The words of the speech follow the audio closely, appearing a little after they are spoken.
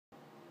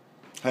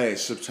Hey,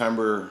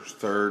 September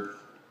 3rd,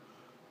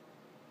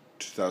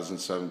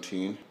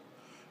 2017.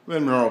 I'm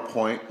in Mineral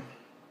Point,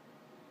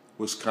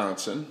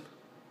 Wisconsin,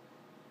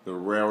 the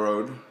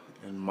Railroad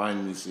and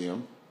Mine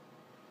Museum.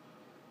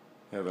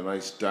 They have a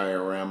nice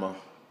diorama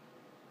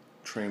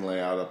train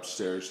layout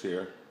upstairs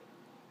here.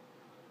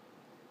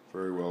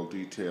 Very well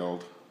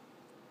detailed.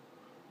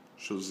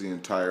 Shows the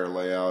entire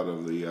layout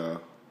of the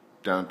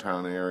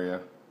downtown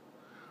area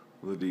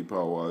where the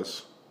depot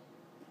was.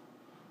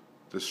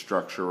 This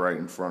structure right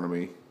in front of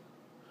me.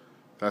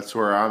 That's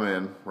where I'm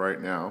in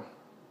right now.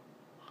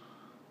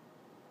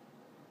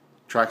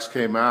 Tracks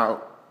came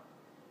out.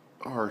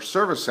 Our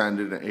service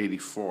ended in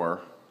 '84.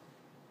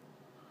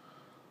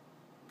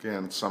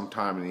 Again,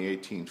 sometime in the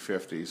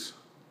 1850s.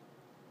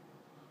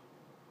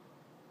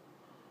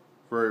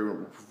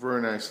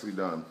 Very nicely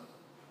done,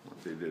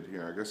 what they did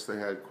here. I guess they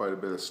had quite a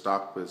bit of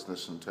stock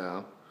business in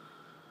town.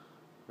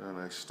 Very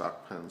nice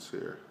stock pens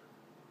here.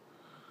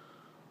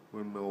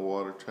 Windmill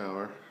water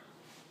tower.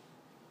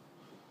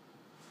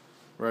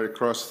 Right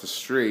across the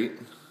street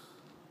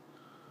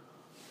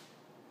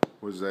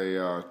was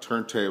a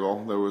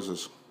turntable. There was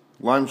this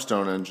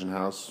limestone engine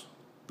house.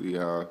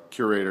 The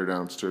curator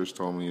downstairs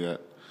told me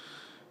that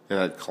it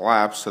had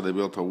collapsed, so they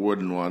built a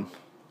wooden one.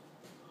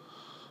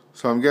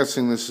 So I'm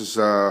guessing this is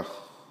kind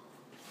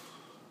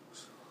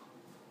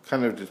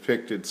of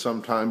depicted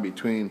sometime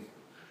between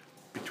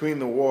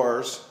the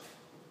wars.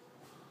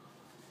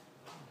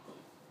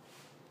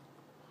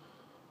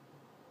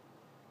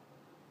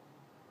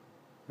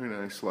 Very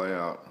nice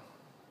layout.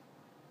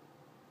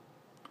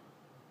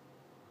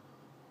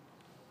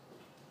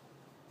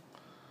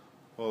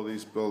 All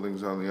these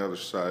buildings on the other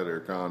side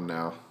are gone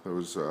now. There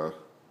was a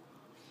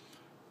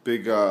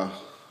big lead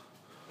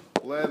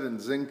and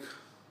zinc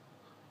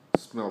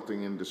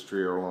smelting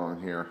industry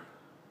along here.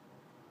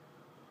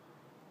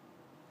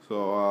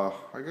 So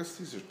I guess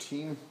these are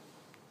team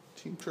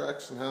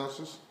tracks and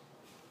houses.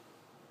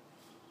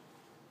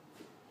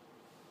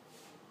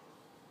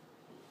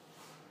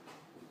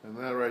 And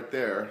that right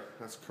there,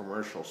 that's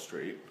Commercial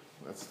Street.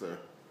 That's the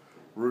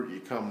route you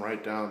come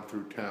right down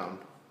through town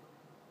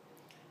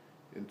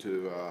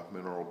into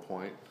Mineral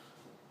Point.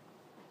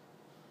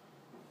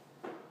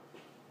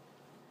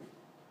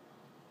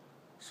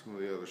 Some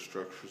of the other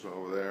structures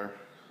over there.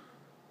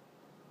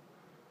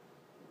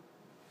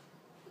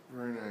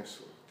 Very nice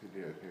what they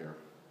did here.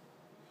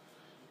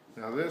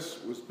 Now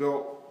this was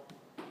built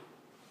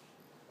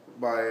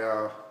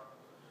by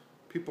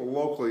people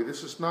locally.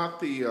 This is not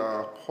the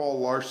Paul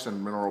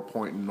Larson Mineral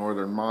Point in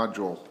Northern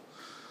Module,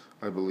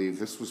 I believe.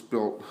 This was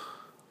built,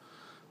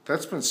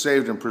 that's been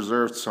saved and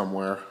preserved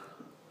somewhere.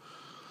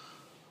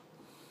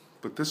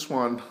 But this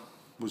one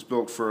was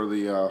built for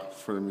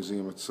the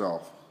museum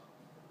itself.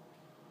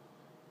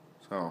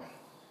 So,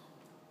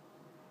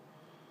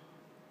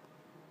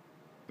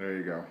 there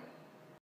you go.